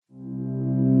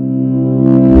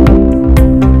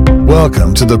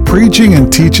Welcome to the preaching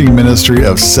and teaching ministry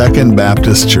of Second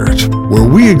Baptist Church, where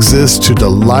we exist to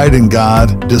delight in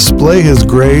God, display His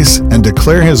grace, and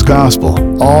declare His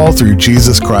gospel, all through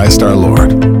Jesus Christ our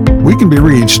Lord. We can be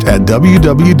reached at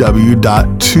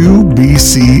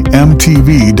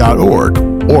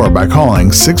www.2bcmtv.org or by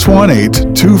calling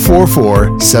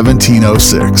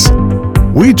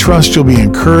 618-244-1706. We trust you'll be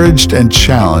encouraged and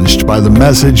challenged by the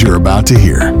message you're about to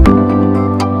hear.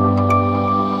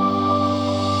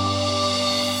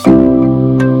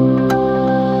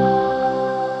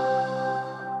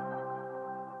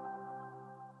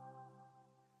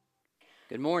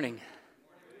 Good morning.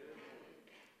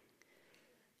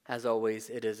 As always,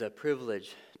 it is a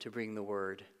privilege to bring the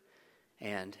word,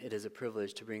 and it is a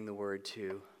privilege to bring the word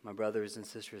to my brothers and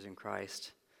sisters in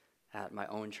Christ at my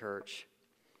own church.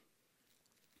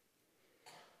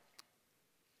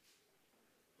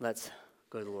 Let's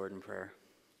go to the Lord in prayer.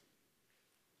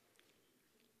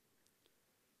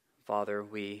 Father,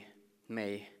 we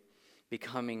may be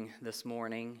coming this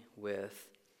morning with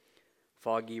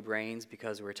foggy brains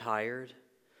because we're tired,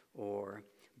 or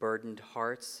burdened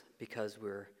hearts because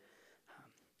we're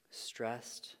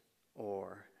stressed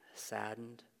or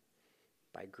saddened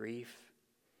by grief.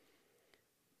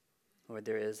 Lord,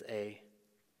 there is a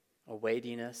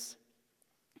weightiness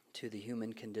to the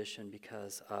human condition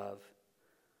because of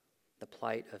the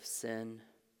plight of sin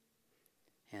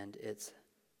and its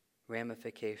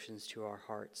ramifications to our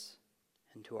hearts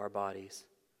and to our bodies.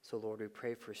 So, Lord, we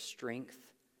pray for strength.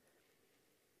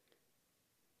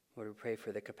 Lord, we pray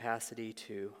for the capacity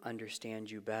to understand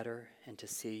you better and to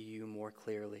see you more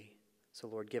clearly. So,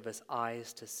 Lord, give us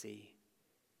eyes to see.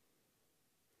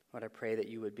 Lord, I pray that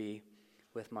you would be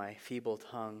with my feeble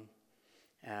tongue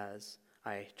as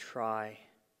I try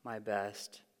my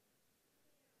best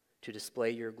to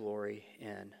display your glory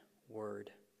in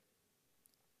word.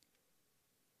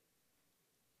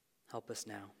 Help us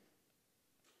now.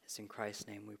 It's in Christ's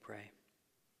name we pray.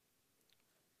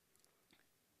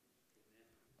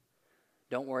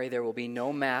 Don't worry, there will be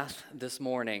no math this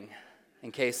morning,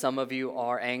 in case some of you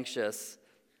are anxious.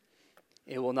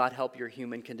 It will not help your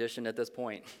human condition at this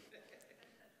point.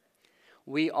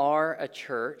 We are a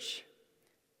church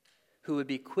who would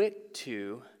be quick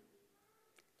to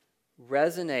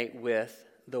resonate with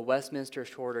the Westminster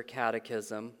Shorter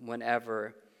Catechism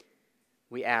whenever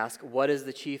we ask, what is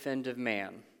the chief end of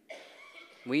man?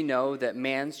 We know that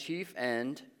man's chief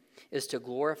end is to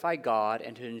glorify God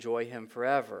and to enjoy Him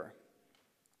forever.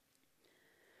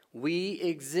 We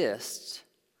exist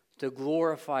to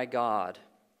glorify God.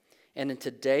 And in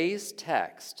today's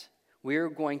text, we are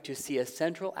going to see a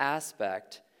central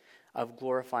aspect of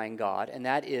glorifying God, and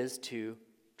that is to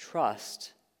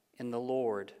trust in the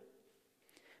Lord.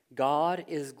 God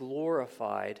is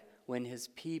glorified when His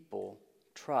people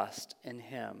trust in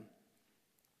Him.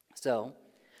 So,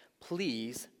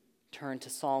 please turn to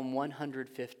Psalm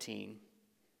 115.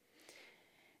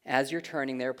 As you're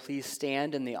turning there, please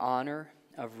stand in the honor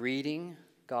of reading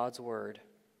God's word.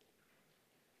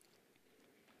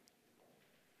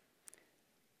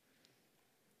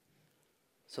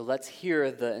 So let's hear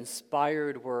the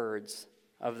inspired words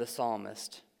of the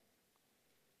psalmist.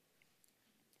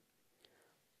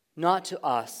 Not to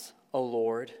us, O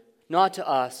Lord, not to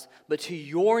us, but to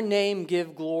your name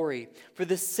give glory, for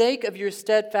the sake of your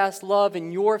steadfast love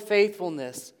and your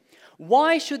faithfulness.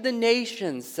 Why should the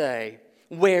nations say,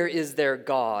 where is their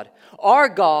God? Our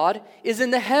God is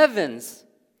in the heavens.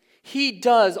 He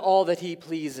does all that He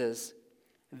pleases.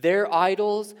 Their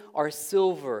idols are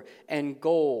silver and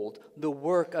gold, the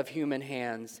work of human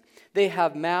hands. They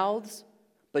have mouths,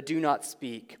 but do not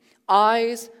speak,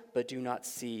 eyes, but do not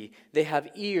see. They have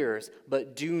ears,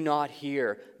 but do not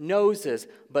hear, noses,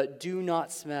 but do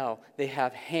not smell. They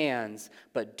have hands,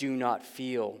 but do not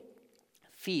feel,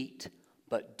 feet,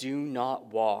 but do not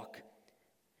walk.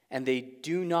 And they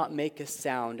do not make a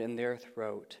sound in their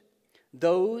throat.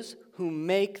 Those who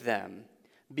make them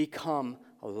become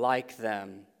like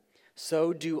them.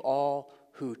 So do all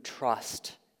who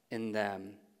trust in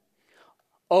them.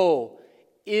 O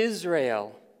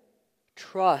Israel,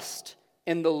 trust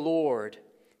in the Lord.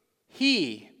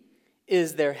 He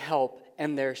is their help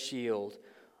and their shield.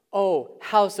 O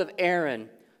house of Aaron,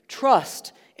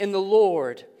 trust in the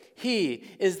Lord. He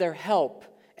is their help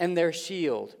and their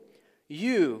shield.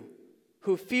 You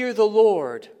who fear the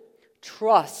Lord,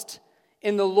 trust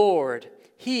in the Lord.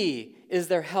 He is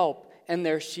their help and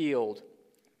their shield.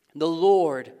 The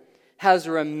Lord has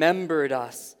remembered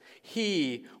us.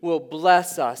 He will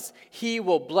bless us. He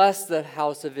will bless the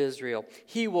house of Israel.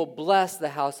 He will bless the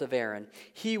house of Aaron.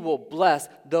 He will bless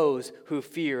those who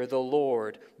fear the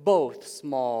Lord, both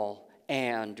small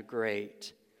and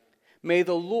great. May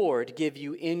the Lord give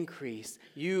you increase,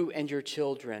 you and your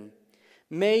children.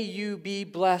 May you be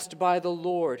blessed by the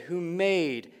Lord who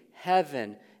made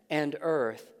heaven and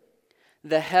earth.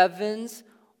 The heavens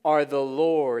are the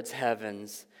Lord's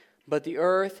heavens, but the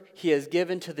earth he has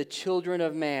given to the children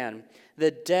of man.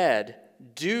 The dead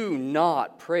do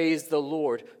not praise the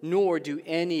Lord, nor do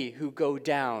any who go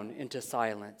down into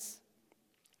silence.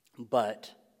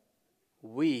 But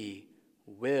we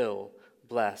will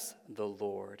bless the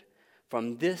Lord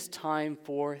from this time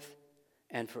forth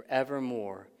and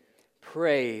forevermore.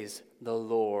 Praise the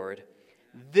Lord.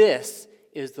 This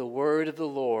is the word of the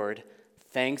Lord.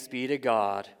 Thanks be to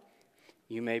God.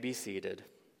 You may be seated.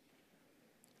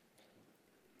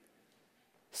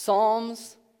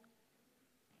 Psalms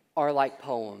are like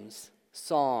poems,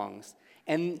 songs.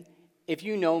 And if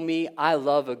you know me, I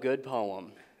love a good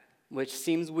poem, which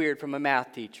seems weird from a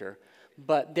math teacher.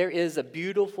 But there is a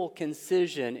beautiful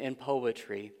concision in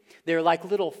poetry. They're like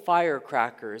little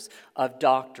firecrackers of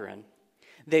doctrine.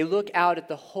 They look out at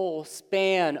the whole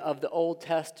span of the Old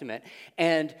Testament,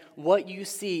 and what you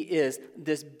see is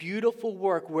this beautiful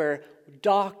work where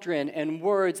doctrine and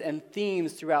words and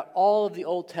themes throughout all of the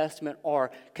Old Testament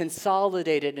are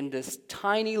consolidated in this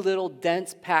tiny little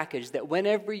dense package that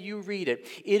whenever you read it,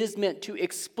 it is meant to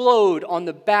explode on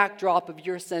the backdrop of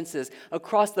your senses,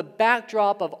 across the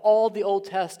backdrop of all the Old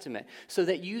Testament, so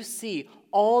that you see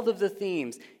all of the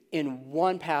themes in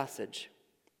one passage.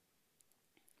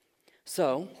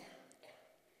 So,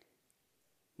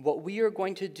 what we are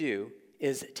going to do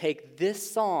is take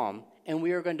this psalm and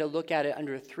we are going to look at it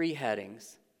under three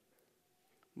headings.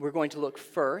 We're going to look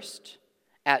first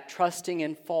at trusting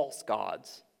in false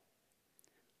gods,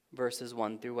 verses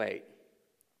 1 through 8.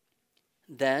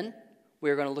 Then,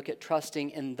 we're going to look at trusting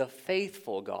in the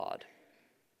faithful God,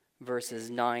 verses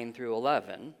 9 through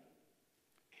 11.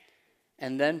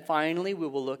 And then finally, we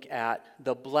will look at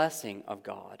the blessing of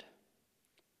God,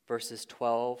 verses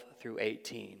 12 through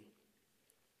 18.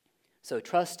 So,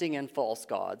 trusting in false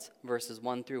gods, verses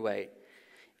 1 through 8.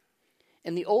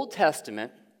 In the Old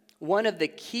Testament, one of the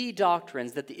key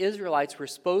doctrines that the Israelites were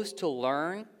supposed to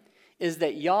learn is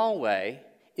that Yahweh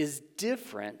is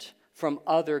different from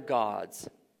other gods.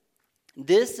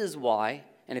 This is why,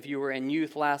 and if you were in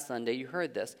youth last Sunday, you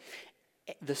heard this,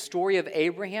 the story of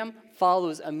Abraham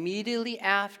follows immediately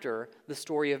after the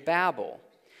story of Babel.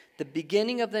 The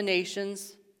beginning of the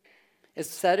nations is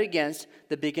set against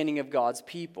the beginning of God's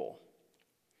people.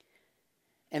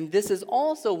 And this is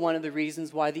also one of the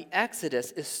reasons why the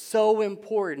Exodus is so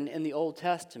important in the Old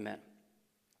Testament.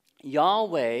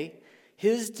 Yahweh,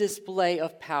 his display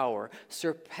of power,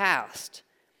 surpassed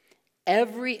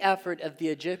every effort of the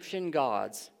Egyptian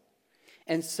gods.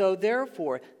 And so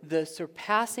therefore, the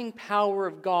surpassing power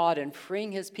of God in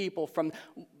freeing his people from,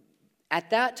 at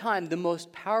that time, the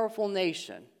most powerful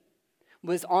nation,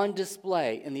 was on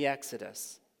display in the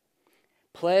Exodus.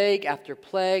 Plague after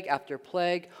plague after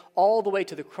plague, all the way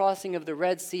to the crossing of the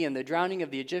Red Sea and the drowning of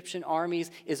the Egyptian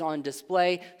armies is on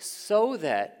display so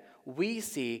that we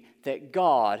see that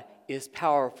God is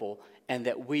powerful and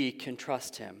that we can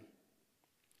trust him.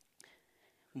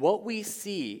 What we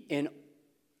see in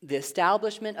the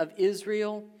establishment of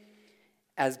Israel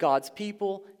as God's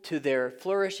people to their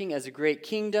flourishing as a great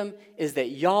kingdom is that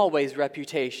Yahweh's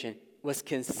reputation was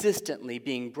consistently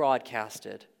being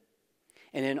broadcasted.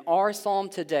 And in our psalm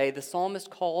today, the psalmist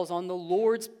calls on the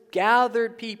Lord's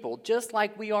gathered people, just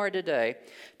like we are today,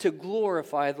 to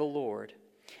glorify the Lord.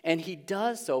 And he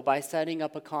does so by setting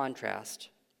up a contrast.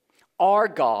 Our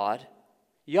God,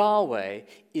 Yahweh,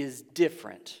 is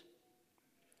different.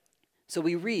 So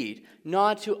we read,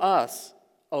 "Not to us,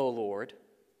 O Lord,"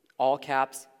 all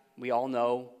caps, we all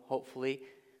know, hopefully.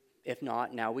 If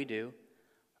not, now we do.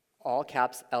 All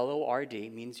caps, L-O-R-D,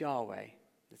 means Yahweh.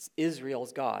 It's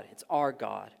Israel's God. It's our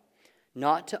God.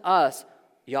 "Not to us,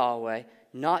 Yahweh,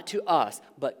 not to us,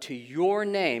 but to your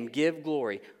name give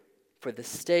glory for the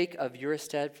sake of your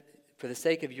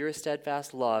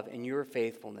steadfast love and your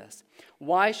faithfulness.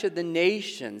 Why should the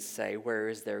nations say, 'Where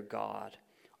is their God?'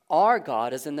 Our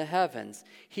God is in the heavens.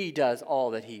 He does all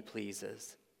that he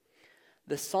pleases."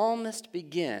 The psalmist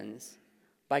begins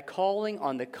by calling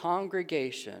on the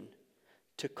congregation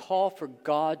to call for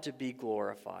God to be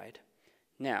glorified.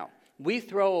 Now, we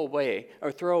throw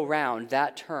around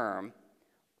that term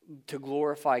to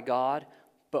glorify God,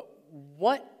 but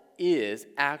what is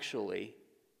actually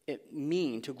it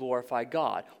mean to glorify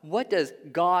God? What does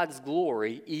God's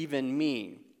glory even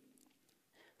mean?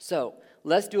 So,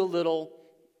 let's do a little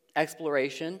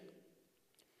exploration.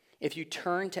 If you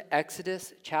turn to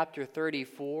Exodus chapter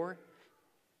 34,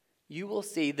 you will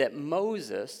see that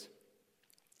Moses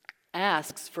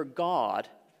asks for God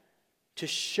to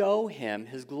show him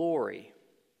his glory.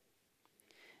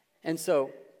 And so,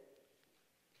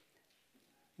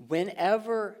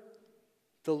 whenever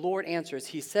the Lord answers,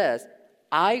 he says,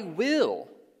 I will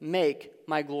make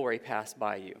my glory pass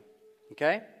by you.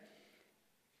 Okay?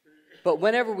 But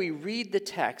whenever we read the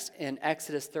text in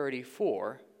Exodus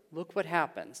 34, look what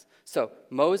happens. So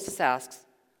Moses asks,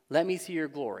 let me see your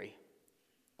glory.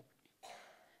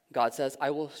 God says, I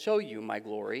will show you my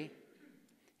glory.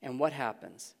 And what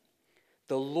happens?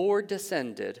 The Lord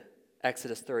descended,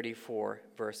 Exodus 34,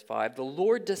 verse 5, the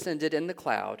Lord descended in the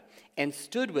cloud and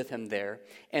stood with him there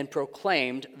and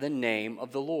proclaimed the name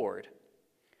of the Lord.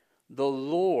 The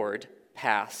Lord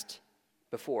passed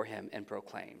before him and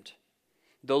proclaimed,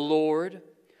 the Lord,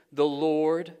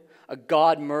 a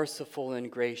God merciful and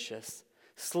gracious,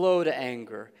 slow to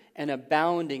anger, and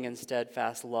abounding in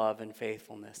steadfast love and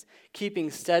faithfulness,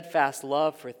 keeping steadfast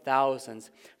love for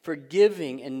thousands,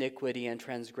 forgiving iniquity and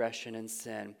transgression and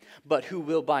sin, but who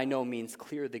will by no means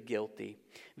clear the guilty,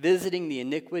 visiting the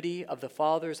iniquity of the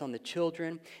fathers on the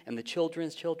children and the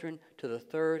children's children to the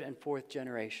third and fourth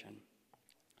generation.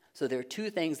 So there are two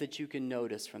things that you can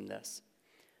notice from this.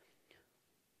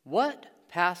 What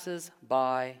passes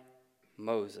by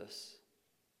Moses?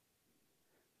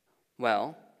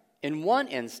 Well, in one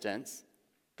instance,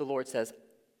 the Lord says,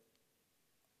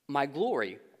 my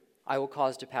glory I will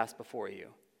cause to pass before you.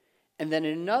 And then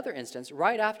in another instance,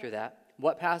 right after that,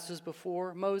 what passes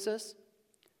before Moses?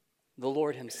 The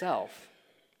Lord himself.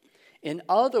 In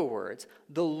other words,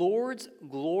 the Lord's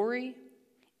glory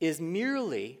is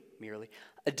merely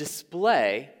a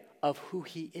display of who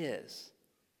he is.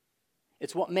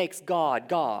 It's what makes God,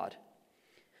 God.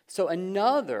 So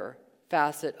another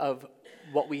facet of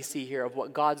what we see here, of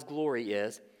what God's glory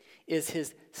is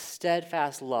his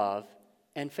steadfast love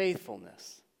and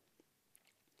faithfulness.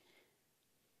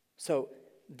 So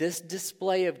this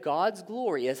display of God's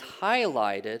glory is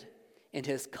highlighted in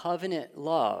his covenant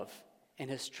love and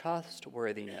his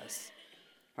trustworthiness,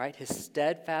 right? His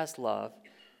steadfast love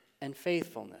and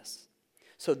faithfulness.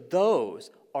 So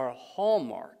those are a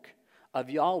hallmark of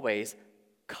Yahweh's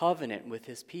covenant with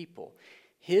his people.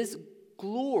 His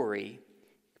glory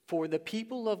for the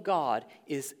people of God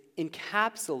is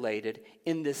encapsulated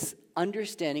in this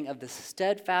understanding of the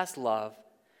steadfast love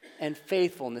and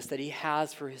faithfulness that he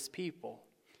has for his people.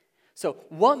 So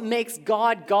what makes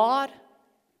God God?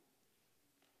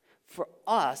 For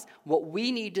us, what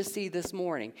we need to see this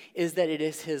morning is that it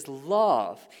is his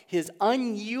love, his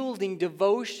unyielding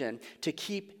devotion to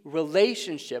keep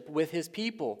relationship with his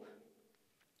people.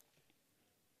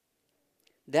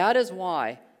 That is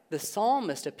why the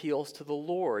psalmist appeals to the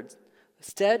Lord's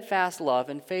steadfast love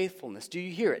and faithfulness. Do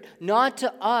you hear it? Not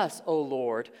to us, O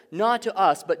Lord, not to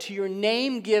us, but to your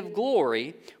name give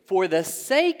glory for the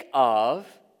sake of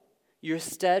your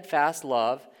steadfast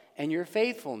love and your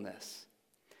faithfulness.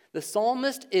 The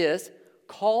psalmist is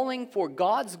calling for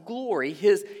God's glory,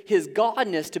 his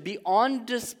godness, to be on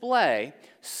display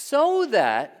so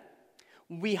that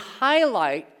we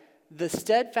highlight the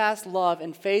steadfast love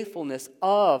and faithfulness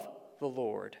of the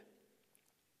Lord.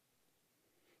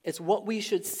 It's what we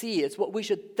should see. It's what we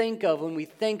should think of when we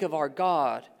think of our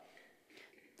God.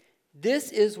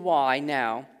 This is why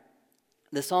now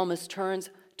the psalmist turns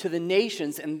to the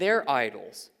nations and their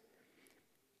idols.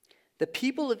 The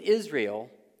people of Israel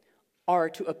are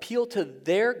to appeal to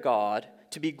their God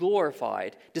to be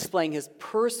glorified, displaying his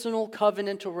personal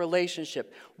covenantal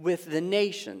relationship with the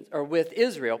nations, or with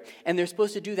Israel, and they're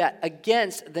supposed to do that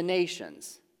against the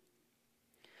nations.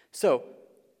 So,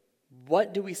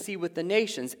 what do we see with the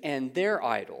nations and their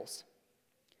idols?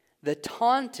 The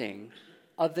taunting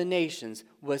of the nations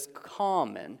was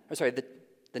common.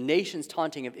 The nations'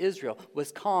 taunting of Israel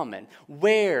was common.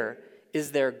 Where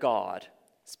is their God?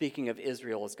 Speaking of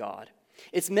Israel as God.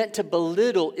 It's meant to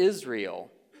belittle Israel.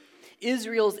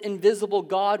 Israel's invisible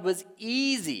God was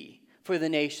easy for the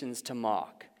nations to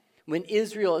mock, when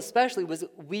Israel especially was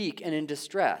weak and in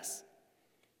distress.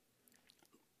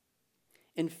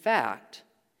 In fact,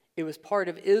 it was part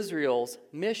of Israel's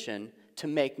mission to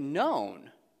make known,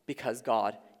 because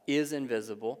God is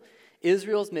invisible,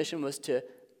 Israel's mission was to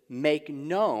make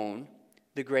known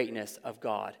the greatness of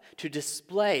God, to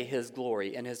display his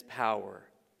glory and his power.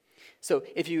 So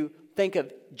if you think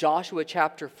of Joshua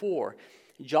chapter 4,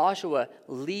 Joshua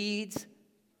leads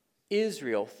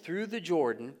Israel through the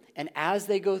Jordan, and as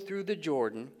they go through the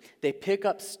Jordan, they pick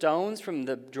up stones from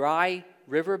the dry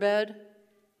riverbed,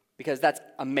 because that's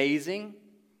amazing,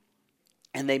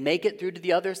 and they make it through to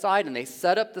the other side, and they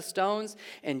set up the stones,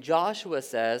 and Joshua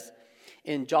says,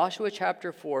 in Joshua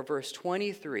chapter 4, verse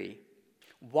 23,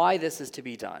 why this is to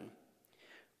be done.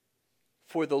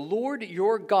 For the Lord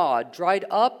your God dried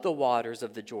up the waters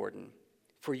of the Jordan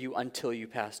for you until you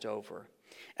passed over,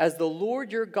 as the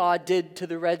Lord your God did to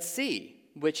the Red Sea,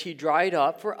 which he dried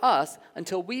up for us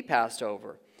until we passed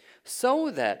over, so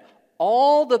that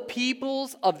all the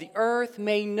peoples of the earth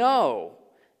may know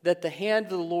that the hand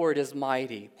of the Lord is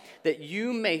mighty, that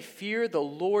you may fear the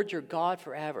Lord your God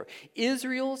forever.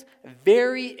 Israel's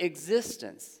very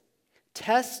existence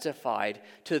testified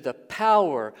to the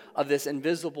power of this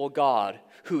invisible God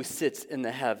who sits in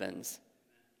the heavens.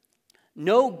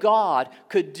 No God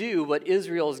could do what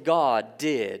Israel's God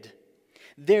did.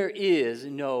 There is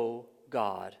no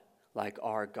God like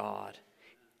our God.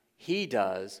 He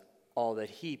does all that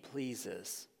he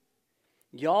pleases.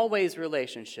 Yahweh's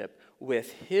relationship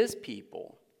with his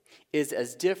people is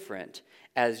as different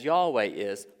as Yahweh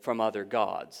is from other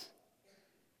gods.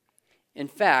 In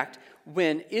fact,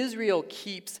 when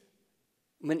Israel's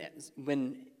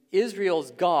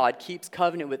God keeps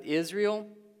covenant with Israel,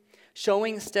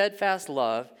 showing steadfast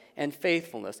love and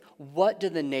faithfulness, what do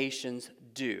the nations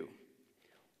do?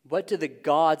 What do the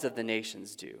gods of the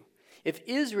nations do? If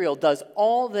Israel's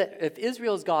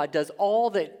God does all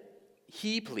that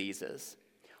he pleases,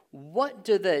 what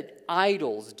do the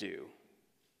idols do?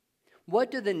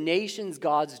 What do the nations'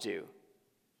 gods do?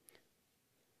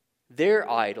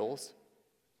 Their idols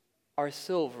are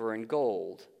silver and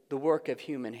gold, the work of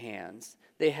human hands.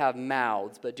 They have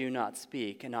mouths but do not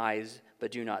speak, and eyes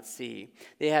but do not see.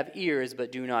 They have ears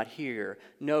but do not hear,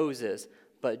 noses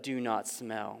but do not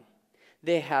smell.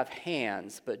 They have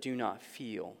hands but do not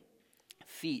feel,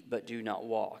 feet but do not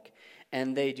walk,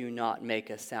 and they do not make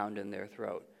a sound in their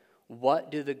throat.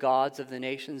 What do the gods of the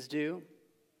nations do?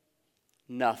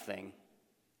 Nothing.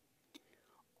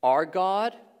 Our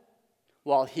God,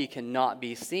 while he cannot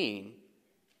be seen,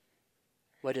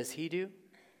 what does he do?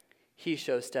 He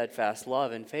shows steadfast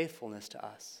love and faithfulness to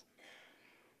us.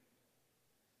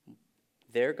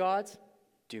 Their gods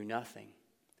do nothing.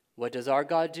 What does our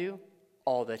God do?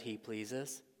 All that he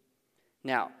pleases.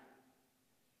 Now,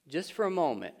 just for a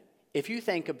moment, if you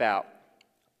think about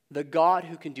the God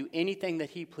who can do anything that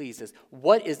he pleases,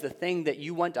 what is the thing that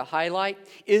you want to highlight?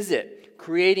 Is it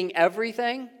creating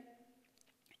everything?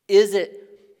 Is it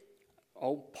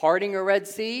parting a Red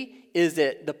Sea? Is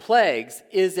it the plagues?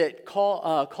 Is it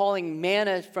calling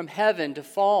manna from heaven to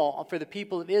fall for the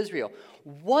people of Israel?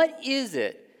 What is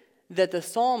it that the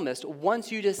psalmist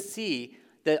wants you to see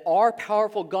that our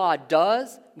powerful God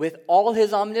does with all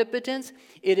his omnipotence?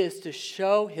 It is to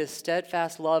show his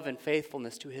steadfast love and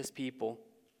faithfulness to his people.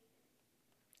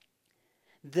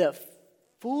 The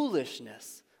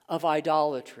foolishness of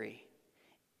idolatry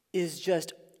is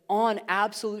just on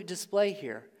absolute display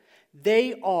here.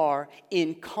 They are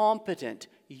incompetent,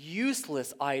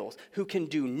 useless idols who can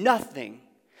do nothing.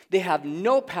 They have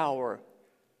no power.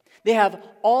 They have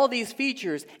all these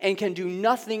features and can do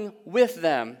nothing with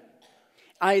them.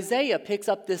 Isaiah picks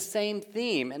up this same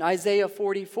theme in Isaiah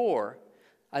 44.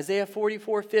 Isaiah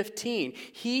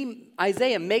 44:15.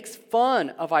 Isaiah makes fun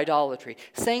of idolatry,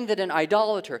 saying that an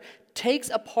idolater takes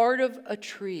a part of a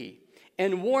tree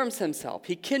and warms himself.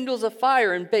 He kindles a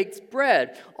fire and bakes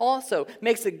bread, also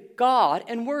makes a god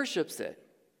and worships it.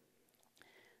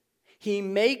 He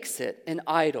makes it an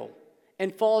idol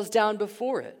and falls down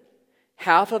before it.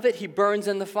 Half of it he burns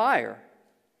in the fire.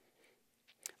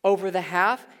 Over the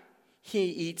half, he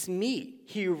eats meat.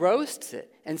 He roasts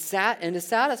it and is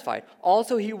satisfied.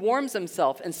 Also, he warms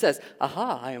himself and says,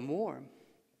 "Aha, I am warm.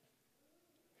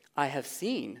 I have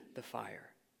seen the fire."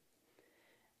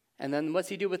 And then what's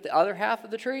he do with the other half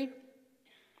of the tree?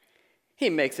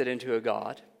 He makes it into a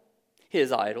god,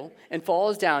 his idol, and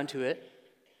falls down to it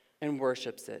and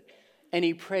worships it. And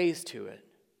he prays to it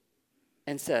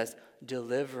and says,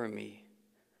 "Deliver me,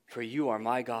 for you are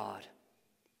my God."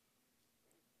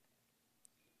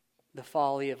 The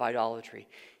folly of idolatry.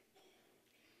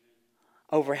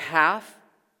 Over half,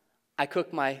 I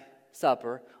cook my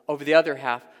supper. Over the other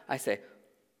half, I say,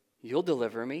 "You'll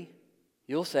deliver me.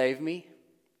 You'll save me.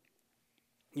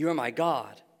 You are my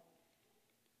God."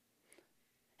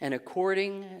 And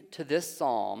according to this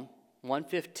Psalm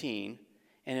 115,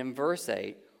 and in verse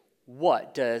 8,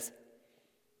 what does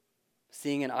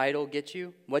seeing an idol get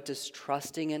you? What does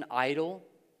trusting an idol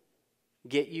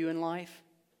get you in life?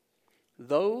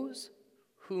 Those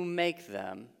who make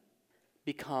them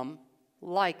become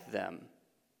like them.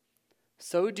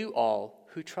 So do all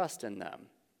who trust in them.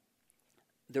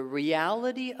 The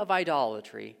reality of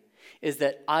idolatry is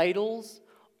that idols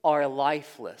are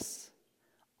lifeless.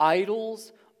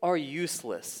 Idols are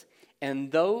useless.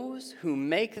 And those who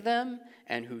make them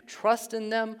and who trust in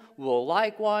them will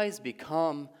likewise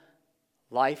become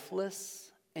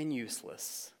lifeless and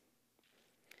useless.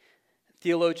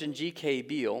 Theologian G.K.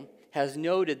 Beale has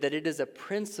noted that it is a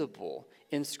principle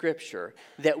in Scripture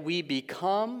that we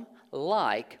become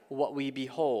like what we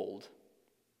behold.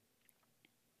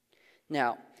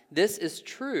 Now, this is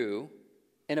true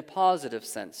in a positive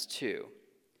sense too.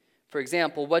 For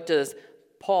example, what does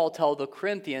Paul tell the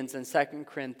Corinthians in 2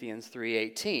 Corinthians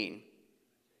 3:18?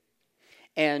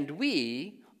 And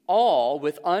we all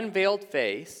with unveiled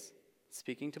face,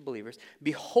 speaking to believers,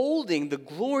 beholding the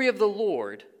glory of the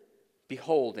Lord,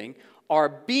 are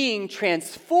being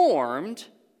transformed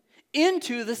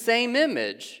into the same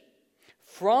image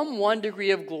from one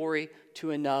degree of glory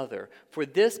to another. For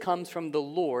this comes from the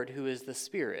Lord who is the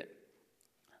Spirit.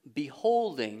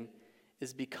 Beholding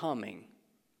is becoming.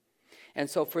 And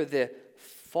so for the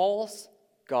false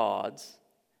gods,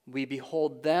 we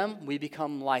behold them, we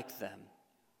become like them.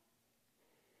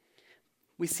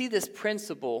 We see this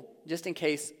principle, just in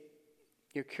case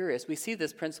you're curious, we see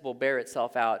this principle bear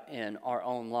itself out in our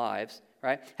own lives,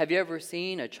 right? Have you ever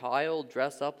seen a child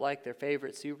dress up like their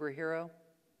favorite superhero?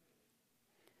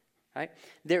 Right?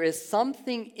 There is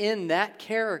something in that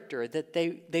character that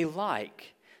they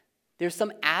like. There's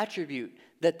some attribute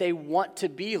that they want to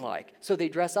be like, so they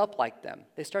dress up like them.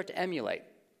 They start to emulate.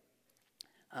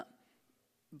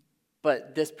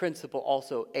 But this principle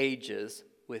also ages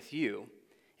with you.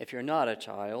 If you're not a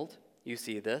child, you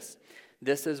see this.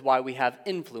 This is why we have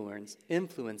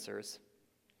influencers.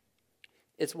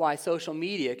 It's why social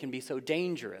media can be so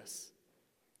dangerous.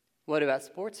 What about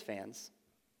sports fans?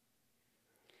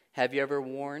 Have you ever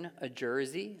worn a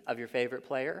jersey of your favorite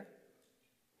player?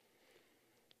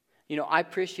 You know, I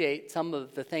appreciate some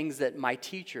of the things that my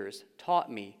teachers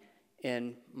taught me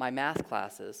in my math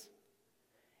classes.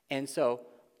 And so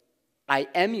I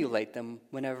emulate them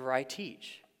whenever I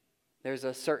teach. There's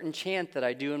a certain chant that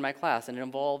I do in my class, and it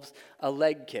involves a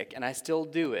leg kick, and I still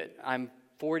do it. I'm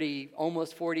 40,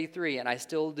 almost 43, and I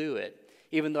still do it,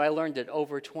 even though I learned it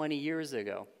over 20 years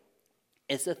ago.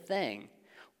 It's a thing.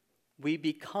 We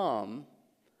become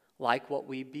like what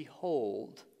we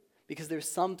behold, because there's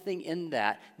something in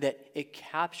that it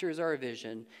captures our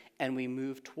vision, and we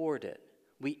move toward it.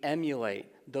 We emulate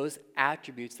those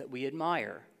attributes that we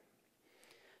admire.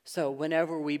 So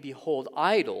whenever we behold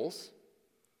idols,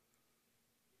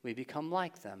 we become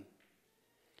like them.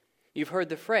 You've heard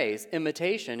the phrase,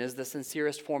 imitation is the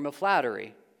sincerest form of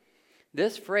flattery.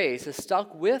 This phrase has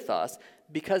stuck with us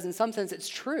because in some sense it's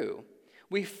true.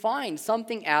 We find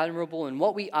something admirable in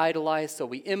what we idolize, so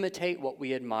we imitate what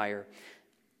we admire.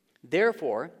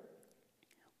 Therefore,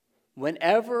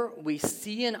 whenever we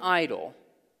see an idol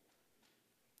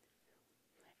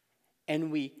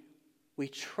and we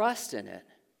trust in it,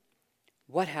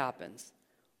 what happens?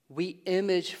 We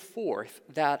image forth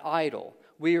that idol.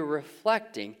 We are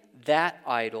reflecting that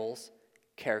idol's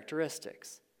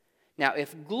characteristics. Now,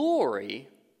 if glory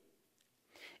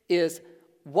is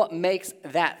what makes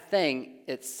that thing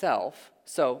itself,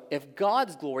 so if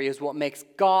God's glory is what makes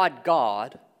God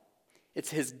God, it's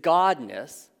his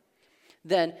godness,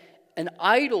 then an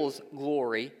idol's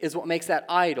glory is what makes that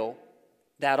idol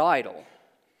that idol.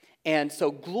 And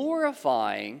so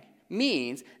glorifying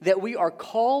means that we are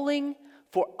calling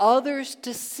for others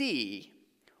to see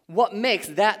what makes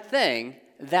that thing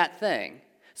that thing.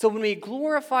 So when we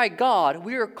glorify God,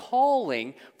 we are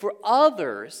calling for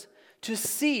others to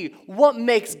see what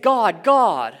makes God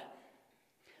God.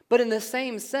 But in the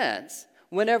same sense,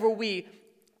 whenever we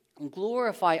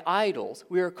glorify idols,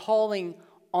 we are calling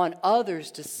on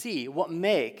others to see what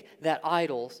make that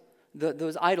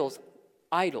those idols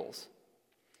idols.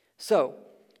 So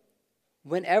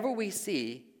whenever we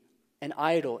see an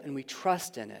idol and we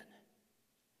trust in it,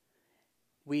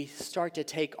 we start to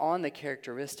take on the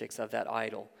characteristics of that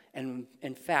idol. And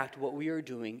in fact, what we are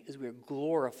doing is we are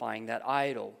glorifying that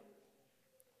idol.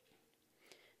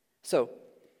 So,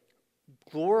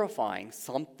 glorifying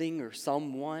something or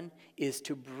someone is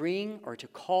to bring or to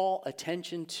call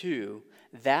attention to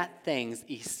that thing's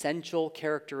essential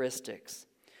characteristics.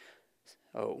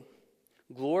 So,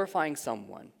 glorifying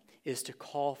someone is to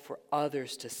call for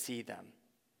others to see them.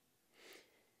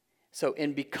 So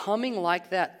in becoming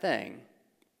like that thing,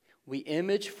 we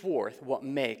image forth what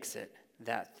makes it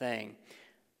that thing.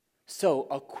 So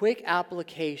a quick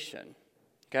application,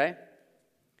 okay?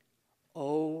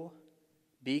 Oh,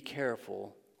 be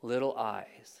careful, little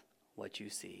eyes, what you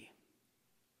see.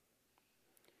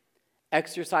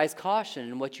 Exercise caution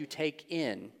in what you take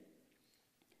in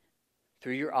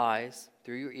through your eyes,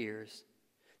 through your ears.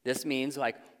 This means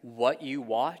like what you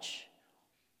watch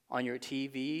on your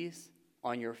TVs,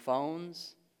 on your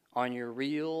phones, on your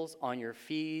reels, on your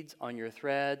feeds, on your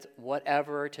threads,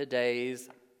 whatever today's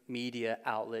media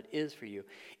outlet is for you.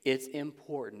 It's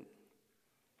important.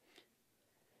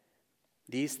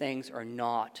 These things are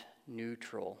not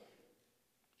neutral.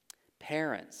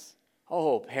 Parents,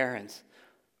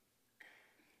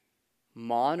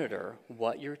 monitor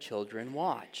what your children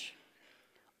watch.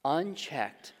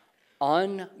 Unchecked,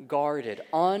 unguarded,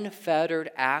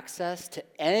 unfettered access to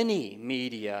any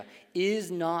media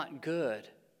is not good.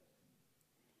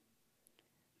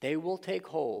 They will take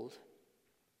hold,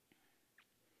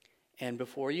 and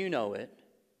before you know it,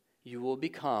 you will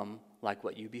become like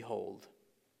what you behold.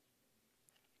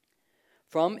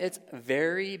 From its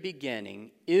very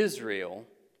beginning, Israel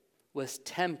was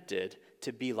tempted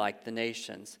to be like the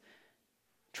nations,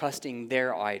 trusting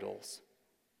their idols.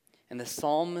 And the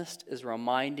psalmist is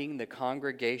reminding the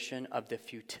congregation of the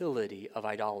futility of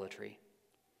idolatry.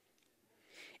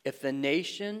 If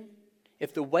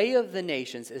the way of the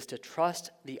nations is to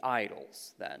trust the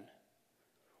idols, then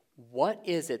what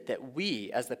is it that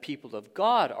we as the people of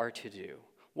God are to do?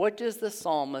 What does the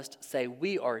psalmist say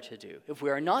we are to do? If we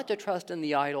are not to trust in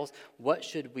the idols, what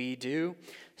should we do?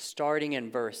 Starting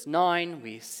in verse 9,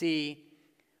 we see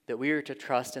that we are to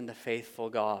trust in the faithful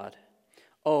God.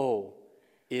 O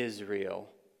Israel,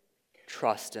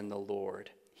 trust in the Lord.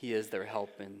 He is their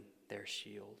help and their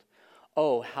shield.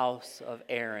 O house of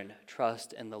Aaron,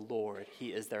 trust in the Lord.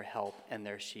 He is their help and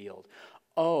their shield.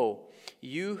 O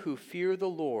you who fear the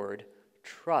Lord,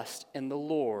 trust in the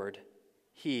Lord.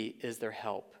 He is their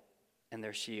help and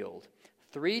their shield.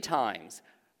 3 times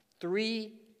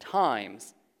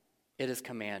it is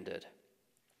commanded.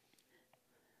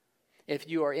 If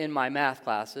you are in my math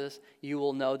classes, you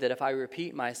will know that if I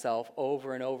repeat myself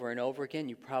over and over and over again,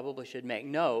 you probably should make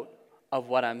note of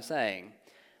what I'm saying.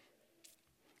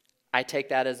 I take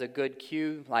that as a good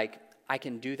cue, like I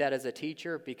can do that as a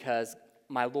teacher because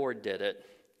my Lord did it.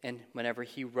 And whenever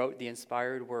he wrote the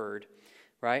inspired word,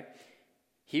 right?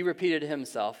 He repeated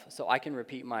himself, so I can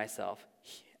repeat myself.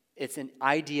 It's an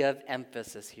idea of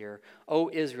emphasis here. O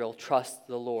Israel, trust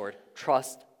the Lord,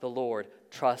 trust the Lord,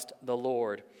 trust the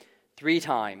Lord. 3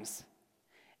 times.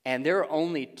 And there are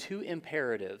only 2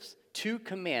 imperatives, 2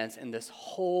 commands in this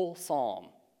whole psalm.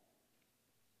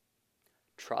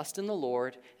 Trust in the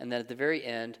Lord, and then at the very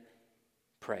end,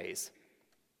 praise.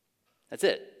 That's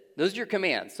it. Those are your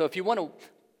commands. So if you want to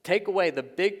take away the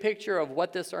big picture of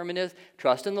what this sermon is,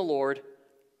 trust in the Lord,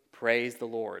 praise the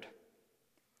Lord.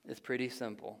 It's pretty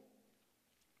simple.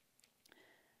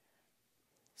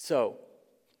 So,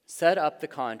 set up the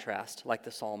contrast like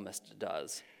the psalmist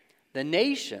does. The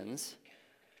nations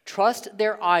trust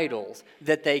their idols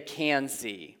that they can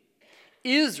see.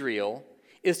 Israel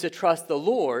is to trust the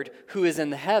Lord who is in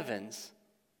the heavens.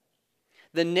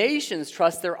 The nations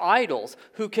trust their idols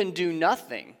who can do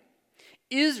nothing.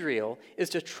 Israel is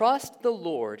to trust the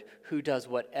Lord who does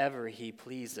whatever he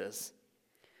pleases.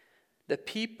 The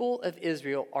people of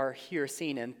Israel are here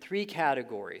seen in 3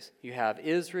 categories. You have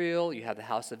Israel, you have the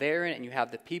house of Aaron, and you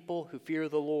have the people who fear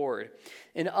the Lord.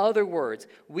 In other words,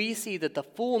 we see that the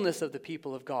fullness of the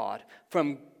people of God,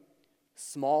 from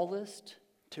smallest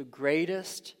to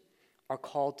greatest, are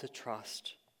called to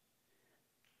trust.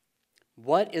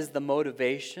 What is the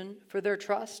motivation for their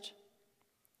trust?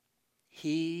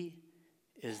 He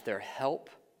is their help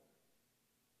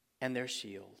and their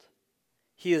shield.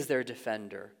 He is their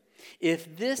defender.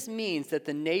 If this means that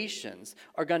the nations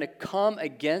are going to come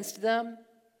against them,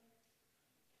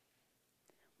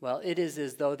 well, it is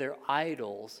as though their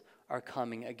idols are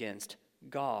coming against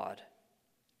God.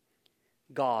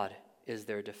 God is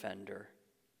their defender.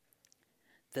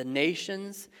 The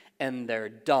nations and their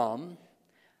dumb,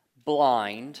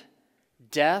 blind,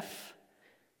 deaf,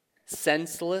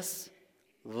 senseless,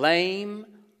 lame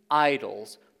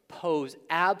idols pose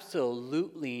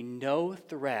absolutely no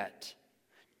threat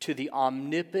to the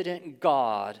omnipotent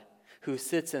God who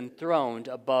sits enthroned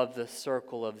above the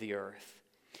circle of the earth.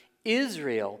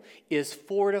 Israel is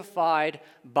fortified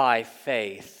by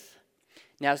faith.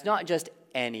 Now, it's not just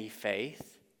any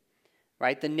faith,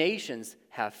 right? The nations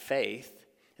have faith.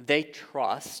 They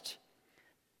trust.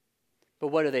 But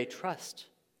what do they trust?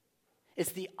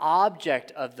 It's the object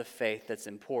of the faith that's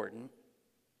important.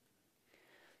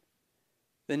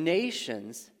 The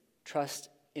nations trust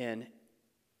in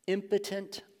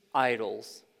impotent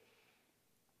idols.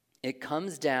 It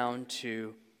comes down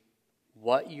to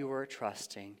what you are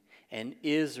trusting, and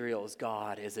Israel's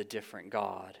God is a different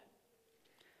God.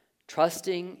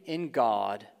 Trusting in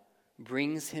God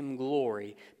brings him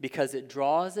glory because it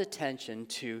draws attention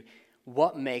to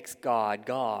what makes God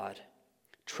God.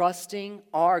 Trusting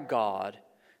our God,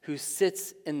 who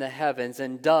sits in the heavens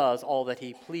and does all that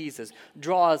he pleases,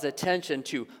 draws attention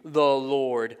to the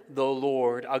Lord,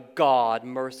 a God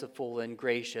merciful and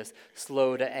gracious,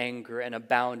 slow to anger and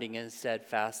abounding in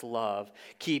steadfast love,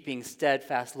 keeping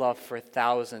steadfast love for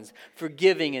thousands,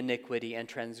 forgiving iniquity and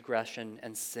transgression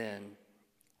and sin.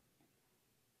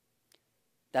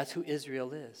 That's who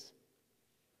Israel is.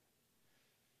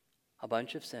 A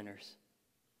bunch of sinners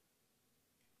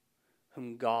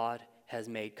whom God has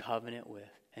made covenant with,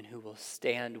 and who will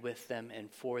stand with them and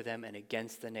for them and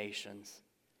against the nations.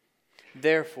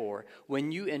 Therefore,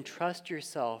 when you entrust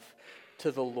yourself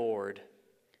to the Lord,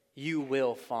 you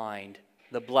will find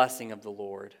the blessing of the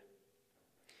Lord.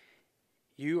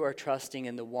 You are trusting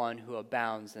in the one who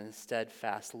abounds in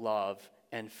steadfast love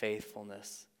and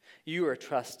faithfulness. You are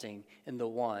trusting in the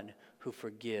one who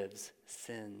forgives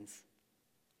sins.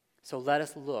 So let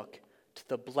us look to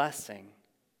the blessing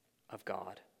of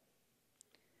God.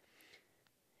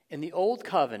 In the Old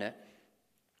Covenant,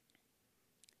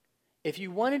 if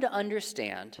you wanted to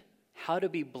understand how to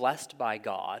be blessed by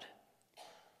God,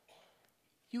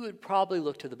 you would probably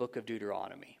look to the book of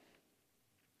Deuteronomy.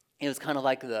 It was kind of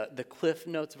like the Cliff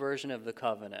Notes version of the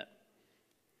covenant.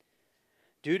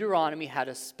 Deuteronomy had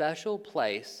a special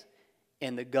place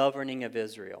in the governing of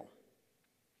Israel.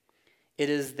 It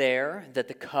is there that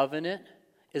the covenant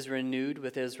is renewed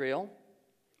with Israel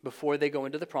before they go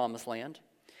into the promised land.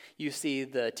 You see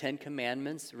the Ten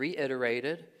Commandments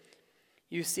reiterated.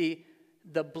 You see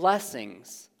the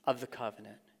blessings of the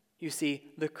covenant. You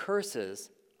see the curses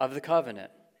of the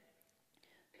covenant.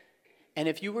 And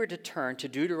if you were to turn to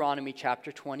Deuteronomy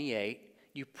chapter 28,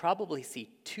 you probably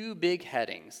see two big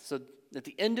headings. So at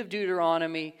the end of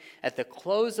Deuteronomy, at the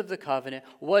close of the covenant,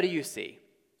 what do you see?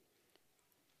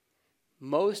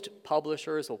 Most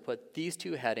publishers will put these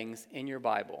two headings in your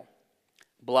Bible.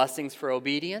 Blessings for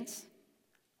obedience,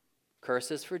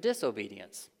 curses for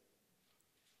disobedience.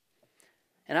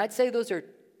 And I'd say those are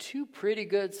two pretty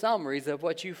good summaries of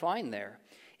what you find there.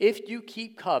 If you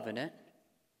keep covenant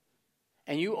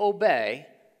and you obey,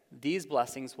 these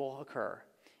blessings will occur.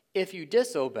 If you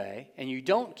disobey and you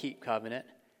don't keep covenant,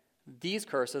 these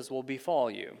curses will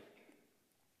befall you.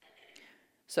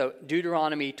 So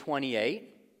Deuteronomy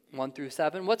 28, 1 through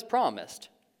 7, what's promised?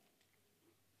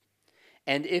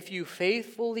 And if you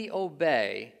faithfully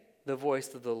obey the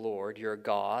voice of the Lord your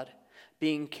God,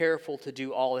 being careful to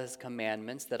do all his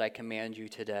commandments that I command you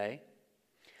today,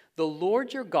 the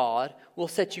Lord your God will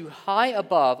set you high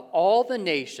above all the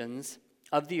nations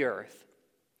of the earth.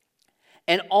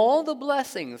 And all the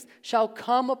blessings shall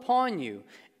come upon you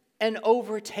and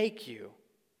overtake you.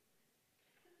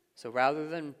 So rather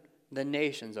than the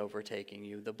nations overtaking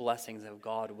you, the blessings of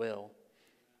God will.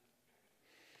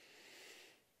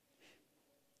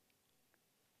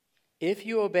 If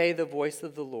you obey the voice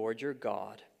of the Lord your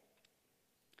God,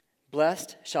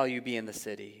 blessed shall you be in the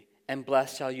city, and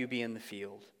blessed shall you be in the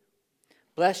field.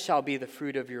 Blessed shall be the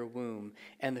fruit of your womb,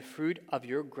 and the fruit of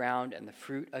your ground, and the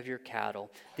fruit of your cattle,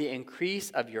 the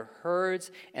increase of your herds,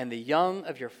 and the young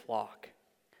of your flock.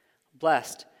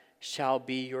 Blessed shall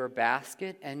be your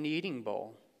basket and kneading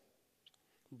bowl.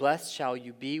 Blessed shall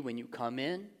you be when you come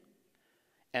in,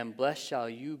 and blessed shall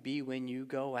you be when you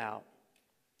go out.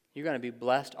 You're going to be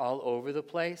blessed all over the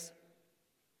place.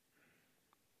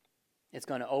 It's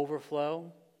going to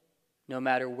overflow no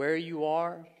matter where you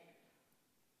are,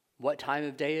 what time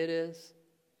of day it is.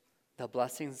 The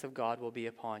blessings of God will be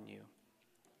upon you.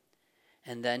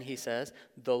 And then he says,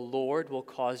 the Lord will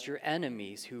cause your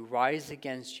enemies who rise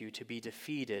against you to be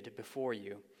defeated before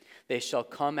you. They shall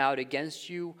come out against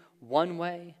you one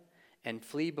way and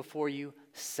flee before you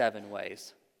 7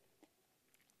 ways.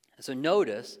 So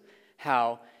notice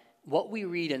how what we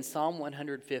read in Psalm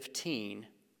 115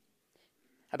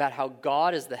 about how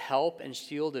God is the help and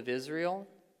shield of Israel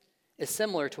is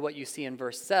similar to what you see in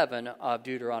verse 7 of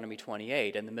Deuteronomy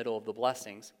 28 in the middle of the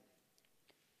blessings.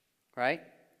 Right?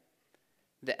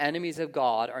 The enemies of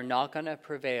God are not going to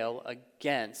prevail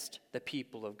against the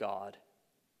people of God.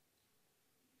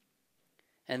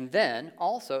 And then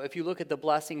also, if you look at the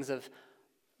blessings of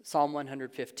Psalm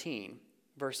 115,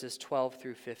 verses 12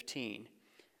 through 15,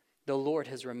 the Lord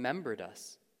has remembered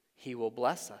us. He will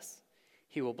bless us.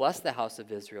 He will bless the house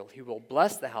of Israel. He will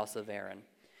bless the house of Aaron.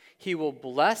 He will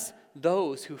bless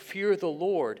those who fear the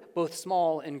Lord, both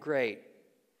small and great.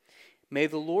 May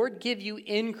the Lord give you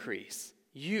increase,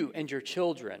 you and your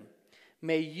children.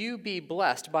 May you be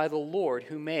blessed by the Lord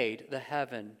who made the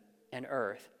heaven and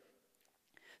earth.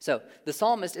 So the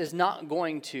psalmist is not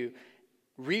going to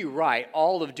rewrite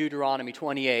all of Deuteronomy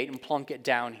 28 and plunk it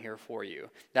down here for you.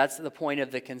 That's the point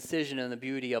of the concision and the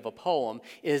beauty of a poem,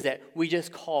 is that we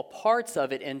just call parts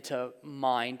of it into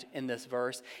mind in this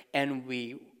verse, and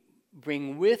we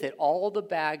bring with it all the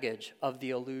baggage of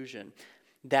the allusion,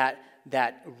 that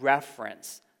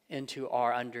reference into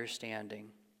our understanding.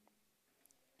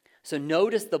 So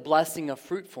notice the blessing of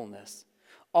fruitfulness.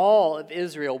 All of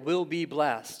Israel will be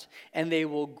blessed, and they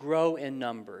will grow in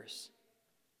numbers.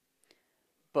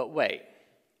 But wait.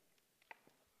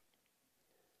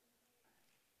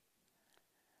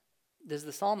 Does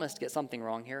the psalmist get something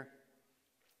wrong here?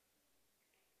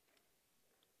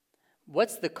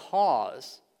 What's the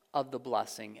cause of the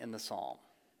blessing in the psalm?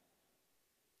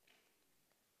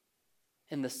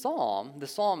 In the psalm, the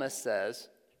psalmist says,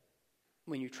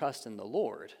 when you trust in the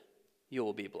Lord, you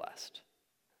will be blessed.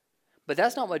 But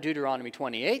that's not what Deuteronomy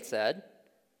 28 said.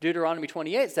 Deuteronomy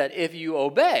 28 said, if you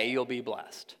obey, you'll be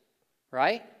blessed.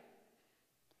 Right?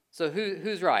 So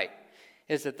who's right?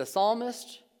 Is it the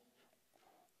psalmist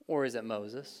or is it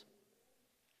Moses?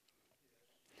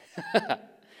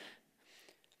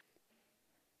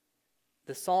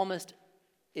 The psalmist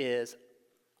is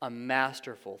a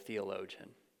masterful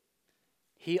theologian.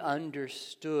 He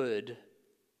understood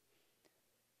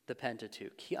the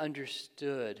Pentateuch. He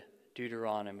understood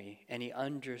Deuteronomy, and he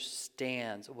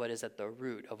understands what is at the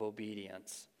root of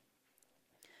obedience.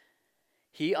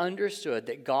 He understood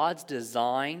that God's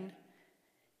design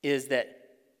is that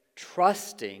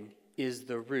trusting is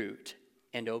the root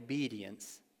and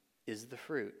obedience is the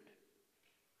fruit.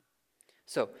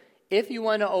 So, if you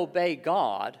want to obey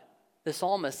God, the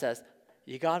psalmist says,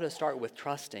 you got to start with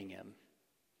trusting him.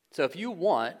 So if you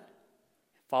want,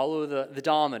 follow the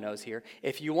dominoes here.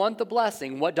 If you want the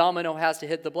blessing, what domino has to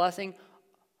hit the blessing?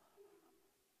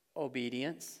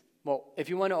 Obedience. Well, if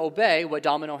you want to obey, what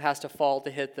domino has to fall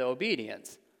to hit the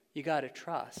obedience? You got to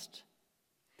trust.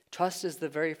 Trust is the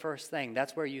very first thing.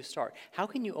 That's where you start. How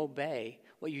can you obey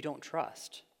what you don't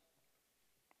trust?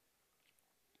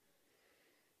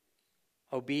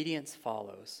 Obedience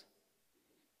follows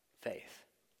faith.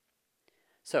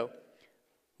 So,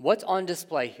 what's on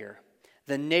display here?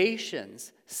 The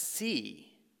nations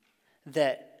see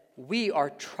that we are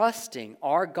trusting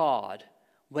our God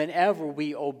whenever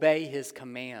we obey his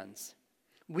commands.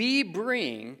 We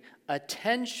bring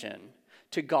attention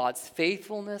to God's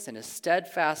faithfulness and his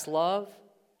steadfast love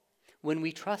when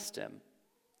we trust him.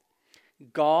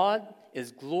 God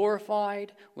is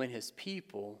glorified when his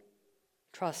people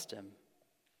trust him.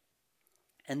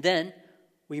 And then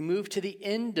we move to the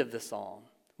end of the psalm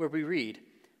where we read,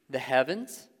 the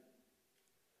heavens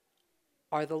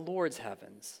are the Lord's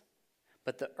heavens,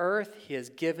 but the earth he has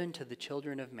given to the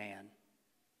children of man.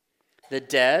 The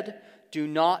dead do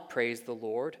not praise the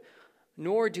Lord,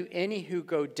 nor do any who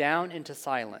go down into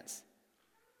silence.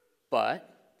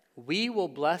 But we will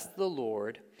bless the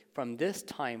Lord from this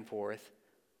time forth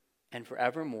and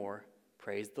forevermore.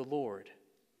 Praise the Lord.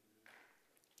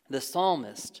 The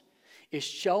psalmist is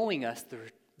showing us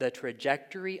the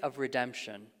trajectory of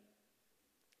redemption.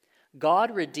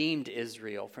 God redeemed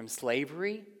Israel from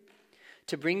slavery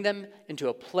to bring them into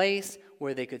a place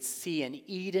where they could see an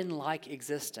Eden-like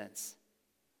existence.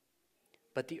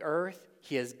 But the earth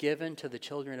he has given to the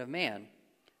children of man.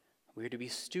 We are to be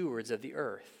stewards of the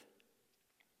earth.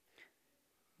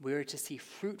 We are to see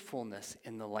fruitfulness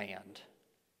in the land.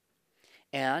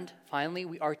 And finally,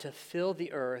 we are to fill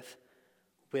the earth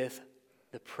with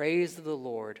the praise of the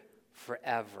Lord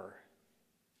forever.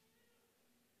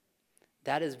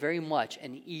 That is very much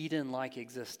an Eden-like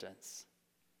existence.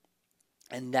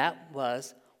 And that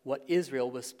was what Israel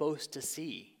was supposed to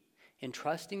see. In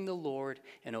trusting the Lord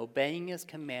and obeying his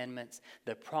commandments,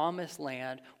 the promised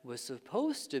land was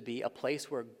supposed to be a place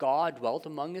where God dwelt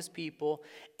among his people,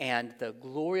 and the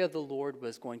glory of the Lord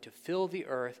was going to fill the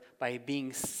earth by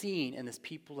being seen in this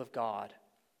people of God.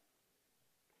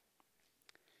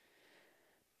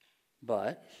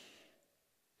 But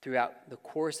throughout the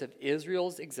course of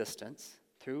Israel's existence,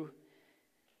 through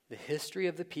the history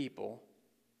of the people,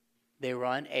 they were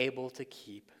unable to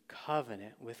keep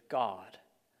covenant with God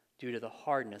due to the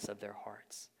hardness of their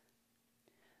hearts.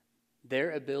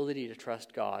 Their ability to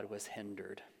trust God was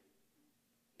hindered.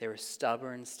 They were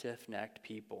stubborn, stiff-necked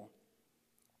people.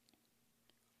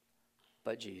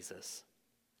 But Jesus,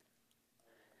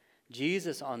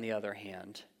 on the other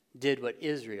hand, did what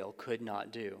Israel could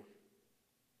not do.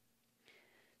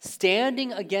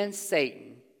 Standing against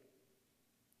Satan,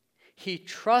 he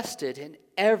trusted in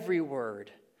every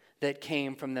word that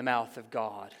came from the mouth of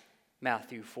God.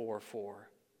 Matthew 4:4.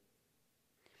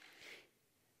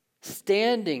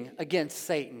 Standing against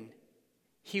Satan,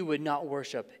 he would not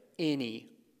worship any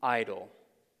idol.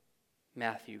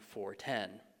 Matthew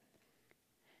 4:10.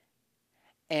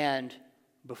 And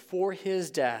before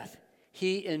his death,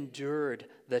 he endured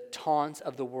the taunts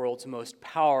of the world's most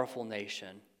powerful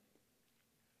nation.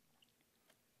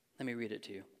 Let me read it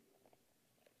to you.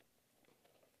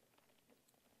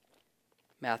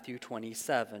 Matthew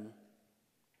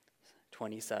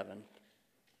 27:27.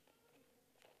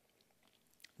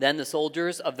 Then the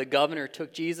soldiers of the governor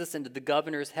took Jesus into the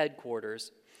governor's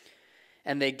headquarters,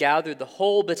 and they gathered the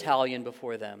whole battalion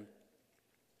before them.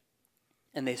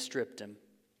 And they stripped him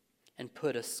and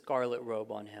put a scarlet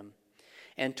robe on him.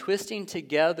 And twisting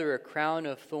together a crown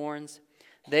of thorns,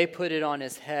 they put it on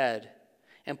his head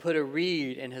and put a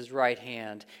reed in his right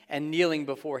hand. And kneeling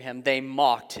before him, they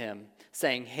mocked him,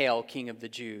 saying, "Hail, King of the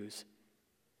Jews."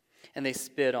 And they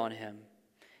spit on him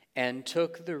and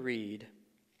took the reed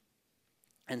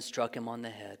and struck him on the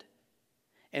head.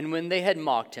 And when they had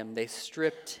mocked him, they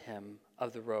stripped him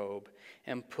of the robe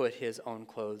and put his own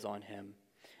clothes on him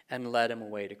and led him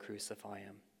away to crucify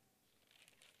him.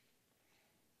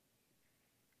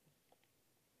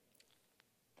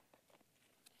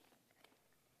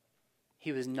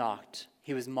 He was mocked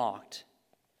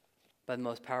by the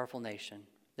most powerful nation.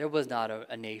 There was not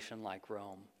a nation like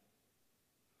Rome.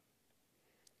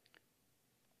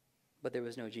 But there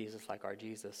was no Jesus like our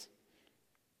Jesus.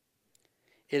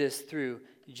 It is through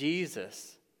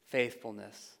Jesus'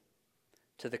 faithfulness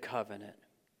to the covenant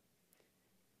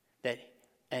that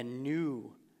a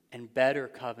new and better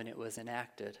covenant was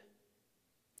enacted.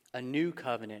 A new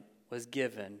covenant was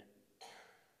given.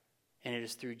 And it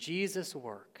is through Jesus'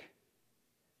 work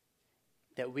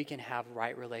that we can have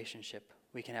right relationship.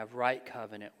 We can have right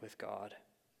covenant with God.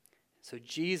 So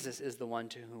Jesus is the one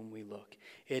to whom we look.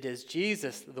 It is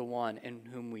Jesus the one in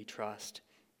whom we trust.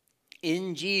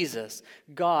 In Jesus,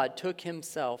 God took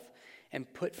himself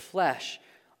and put flesh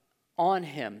on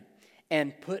him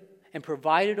and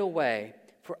provided a way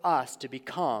for us to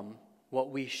become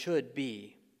what we should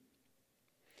be.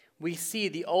 We see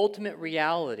the ultimate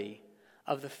reality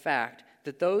of the fact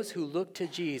that those who look to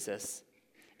Jesus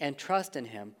and trust in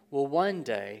him will one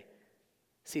day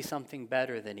see something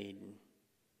better than Eden,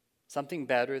 something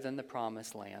better than the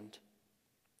promised land.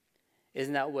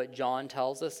 Isn't that what John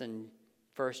tells us in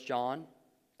 1 John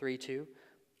 3:2?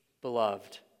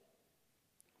 Beloved,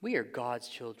 we are God's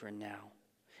children now,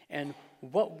 and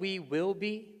what we will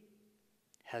be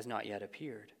has not yet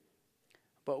appeared.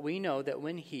 But we know that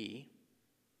when he,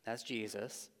 that's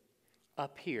Jesus,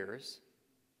 appears,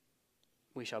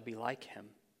 we shall be like him,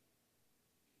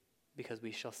 because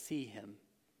we shall see him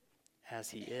as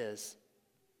he is.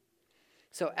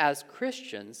 So as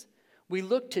Christians, we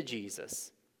look to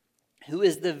Jesus, who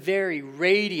is the very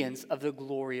radiance of the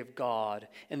glory of God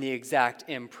and the exact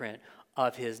imprint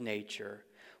of his nature.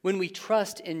 When we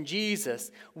trust in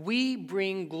Jesus, we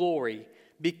bring glory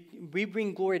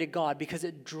to God because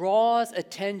it draws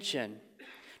attention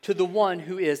to the one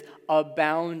who is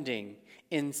abounding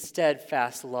in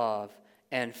steadfast love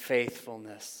and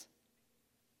faithfulness.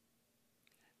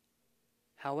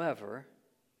 However,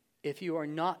 if you are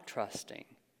not trusting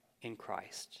in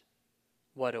Christ,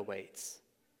 what awaits?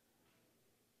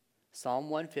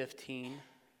 Psalm 115,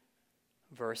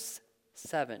 verse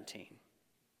 17,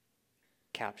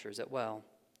 captures it well.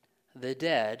 The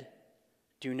dead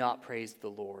do not praise the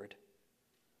Lord,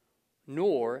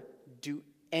 nor do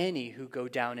any who go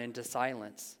down into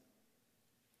silence.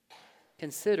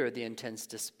 Consider the intense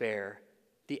despair,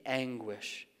 the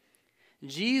anguish.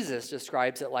 Jesus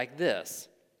describes it like this,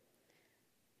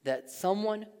 that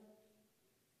someone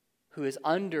who is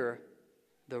under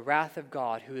the wrath of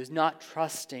God, who is not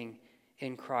trusting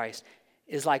in Christ,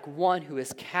 is like one who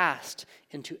is cast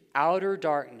into outer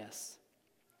darkness.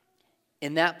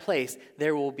 In that place,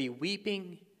 there will be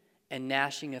weeping and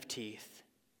gnashing of teeth.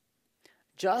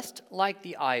 Just like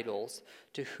the idols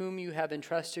to whom you have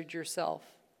entrusted yourself,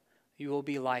 you will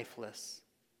be lifeless.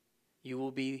 You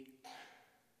will be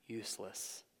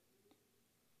useless.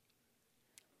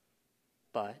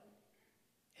 But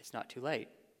it's not too late.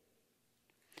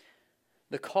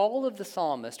 The call of the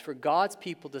psalmist for God's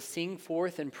people to sing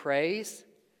forth in praise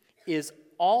is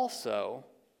also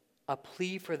a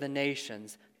plea for the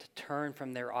nations to turn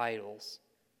from their idols.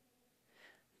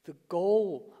 The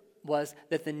goal was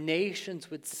that the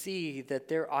nations would see that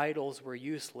their idols were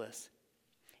useless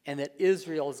and that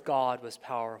Israel's God was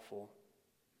powerful.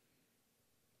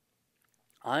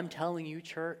 I'm telling you,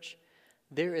 church,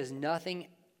 there is nothing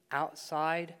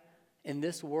outside in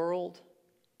this world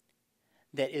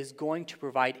that is going to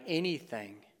provide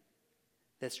anything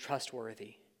that's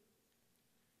trustworthy.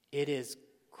 It is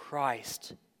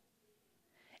Christ.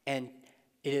 And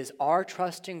it is our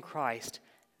trust in Christ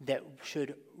that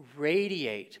should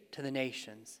radiate to the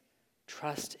nations.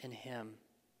 Trust in him.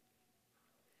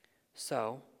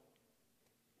 So,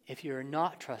 if you're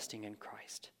not trusting in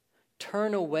Christ,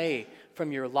 turn away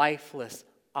from your lifeless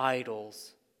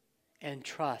idols and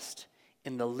trust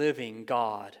in the living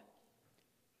God.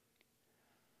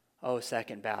 Oh,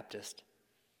 Second Baptist,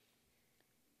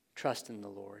 trust in the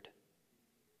Lord.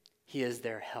 He is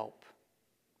their help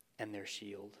and their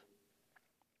shield.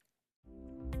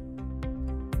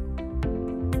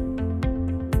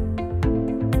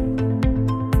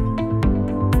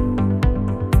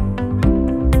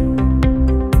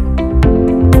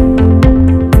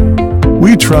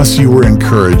 We trust you were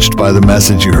encouraged by the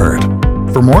message you heard.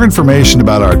 For more information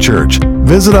about our church,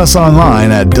 visit us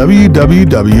online at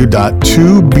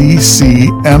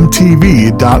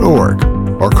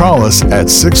www.2bcmtv.org or call us at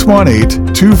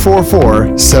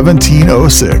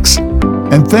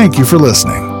 618-244-1706. And thank you for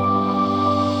listening.